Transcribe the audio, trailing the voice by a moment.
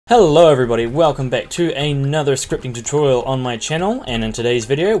Hello everybody, welcome back to another scripting tutorial on my channel, and in today's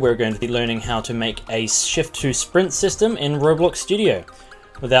video we're going to be learning how to make a shift to sprint system in Roblox Studio.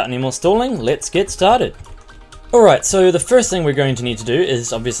 Without any more stalling, let's get started. Alright, so the first thing we're going to need to do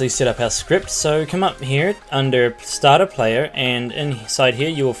is obviously set up our script. So come up here under Starter Player, and inside here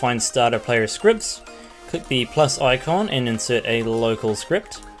you will find Starter Player Scripts. Click the plus icon and insert a local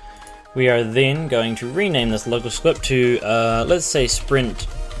script. We are then going to rename this local script to, let's say Sprint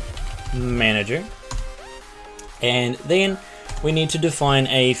Manager, and then we need to define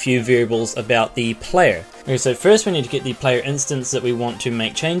a few variables about the player. Okay, so first we need to get the player instance that we want to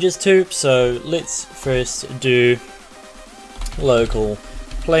make changes to. So let's first do local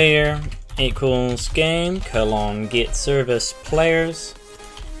player equals game colon get service players,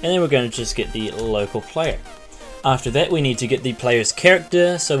 and then we're going to just get the local player. After that we need to get the player's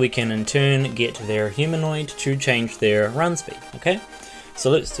character, so we can in turn get their humanoid to change their run speed. Okay, so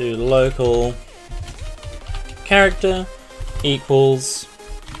let's do local character equals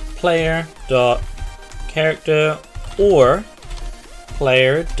player dot character or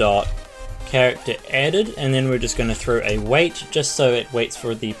player dot character added, and then we're just going to throw a wait just so it waits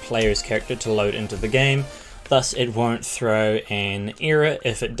for the player's character to load into the game. Thus it won't throw an error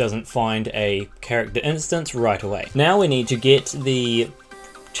if it doesn't find a character instance right away. Now we need to get the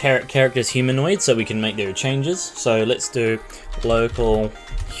character's humanoid so we can make their changes. So let's do local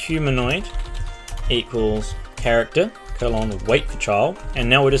humanoid equals character colon wait for child, and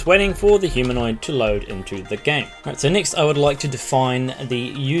now we're just waiting for the humanoid to load into the game. Right, so next I would like to define the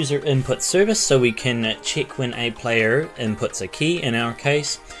user input service so we can check when a player inputs a key. In our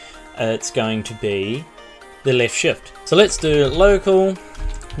case it's going to be the left shift. So let's do local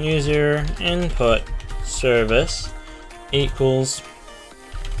user input service equals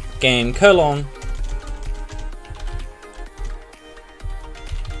game colon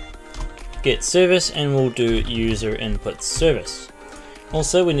get service, and we'll do user input service.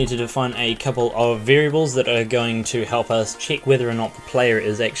 Also we need to define a couple of variables that are going to help us check whether or not the player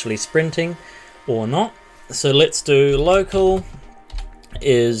is actually sprinting or not. So let's do local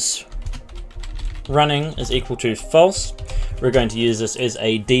is running is equal to false. We're going to use this as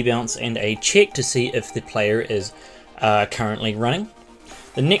a debounce and a check to see if the player is currently running.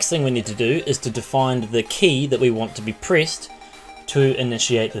 The next thing we need to do is to define the key that we want to be pressed to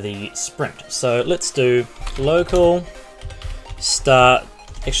initiate the sprint. So let's do local start,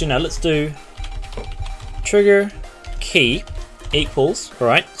 actually no, let's do trigger key equals,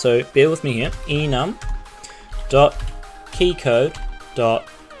 alright, so bear with me here, enum dot key code dot,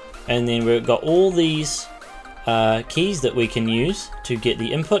 and then we've got all these keys that we can use to get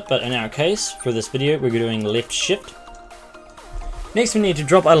the input, but in our case for this video we're doing left shift. Next we need to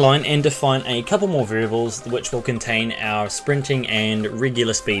drop a line and define a couple more variables which will contain our sprinting and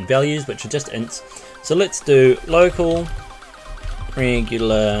regular speed values, which are just ints. So let's do local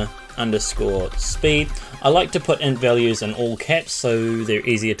regular underscore speed. I like to put int values in all caps so they're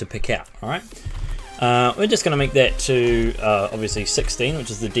easier to pick out. Alright, we're just going to make that to obviously 16,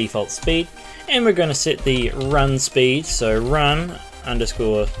 which is the default speed, and we're going to set the run speed, so run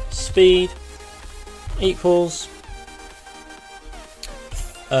underscore speed equals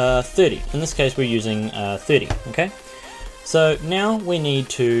 30. In this case we're using 30. Okay, so now we need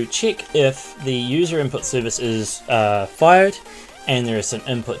to check if the user input service is fired and there is an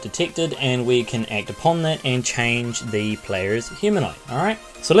input detected, and we can act upon that and change the player's humanoid. Alright,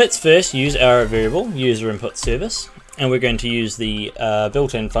 so let's first use our variable user input service, and we're going to use the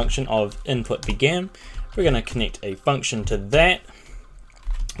built-in function of input began. We're going to connect a function to that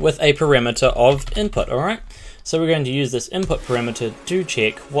with a parameter of input. Alright, so we're going to use this input parameter to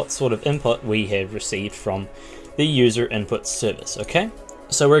check what sort of input we have received from the user input service. Okay,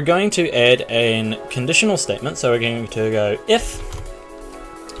 so we're going to add a conditional statement, so we're going to go if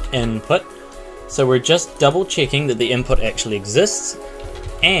input, so we're just double checking that the input actually exists,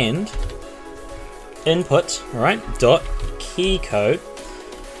 and input, right, dot key code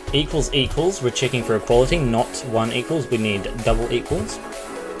equals equals, we're checking for equality, not one equals, we need double equals,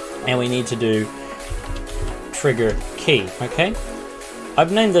 and we need to do trigger key. Okay,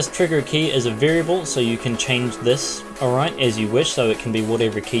 I've named this trigger key as a variable, so you can change this, alright, as you wish, so it can be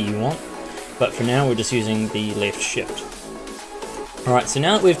whatever key you want, but for now we're just using the left shift. Alright, so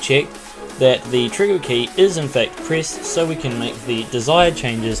now that we've checked that the trigger key is in fact pressed, so we can make the desired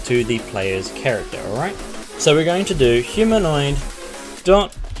changes to the player's character. Alright, so we're going to do humanoid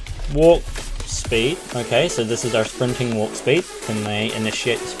dot walk speed. Okay, so this is our sprinting walk speed, when they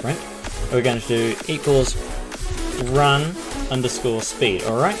initiate the sprint. We're going to do equals run underscore speed.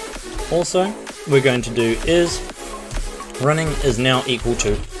 Alright, also we're going to do is running is now equal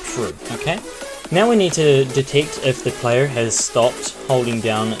to true, okay? Now we need to detect if the player has stopped holding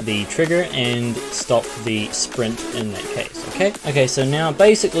down the trigger and stopped the sprint in that case, okay? Okay, so now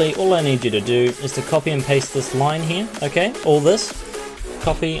basically all I need you to do is to copy and paste this line here, okay? All this,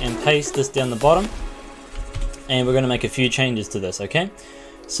 copy and paste this down the bottom, and we're going to make a few changes to this, okay?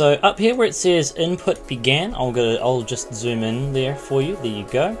 So up here where it says input began, I'll just zoom in there for you, there you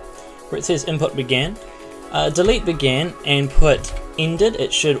go. Where it says input began, delete began and put ended.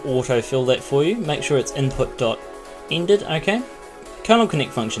 It should autofill that for you. Make sure it's input.ended, okay? Kernel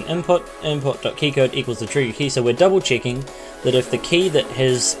connect function input.keycode equals the trigger key. So we're double checking that if the key that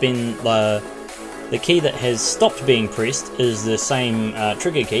has been the key that has stopped being pressed is the same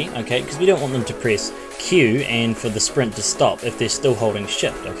trigger key, okay? Because we don't want them to press Q and for the sprint to stop if they're still holding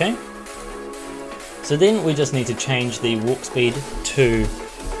shift, okay? So then we just need to change the walk speed to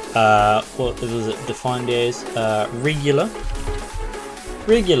what was it defined as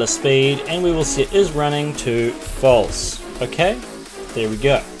regular speed, and we will set is running to false. Okay, there we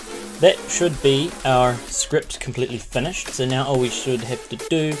go. That should be our script completely finished. So now all we should have to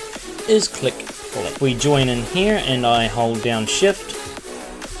do is click play. We join in here and I hold down shift.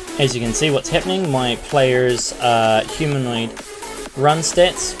 As you can see what's happening, my player's humanoid run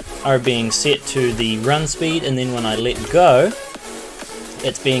stats are being set to the run speed, and then when I let go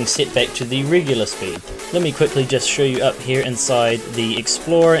it's being set back to the regular speed. Let me quickly just show you up here inside the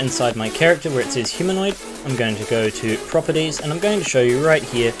Explorer, inside my character where it says humanoid. I'm going to go to properties and I'm going to show you right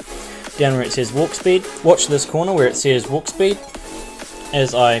here down where it says walk speed. Watch this corner where it says walk speed.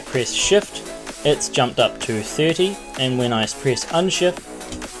 As I press shift it's jumped up to 30, and when I press unshift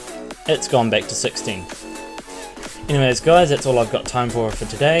it's gone back to 16. Anyways guys, that's all I've got time for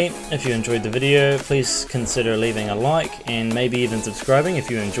today. If you enjoyed the video, please consider leaving a like and maybe even subscribing if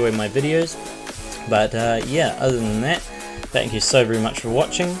you enjoy my videos. But yeah, other than that, thank you so very much for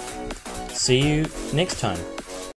watching. See you next time.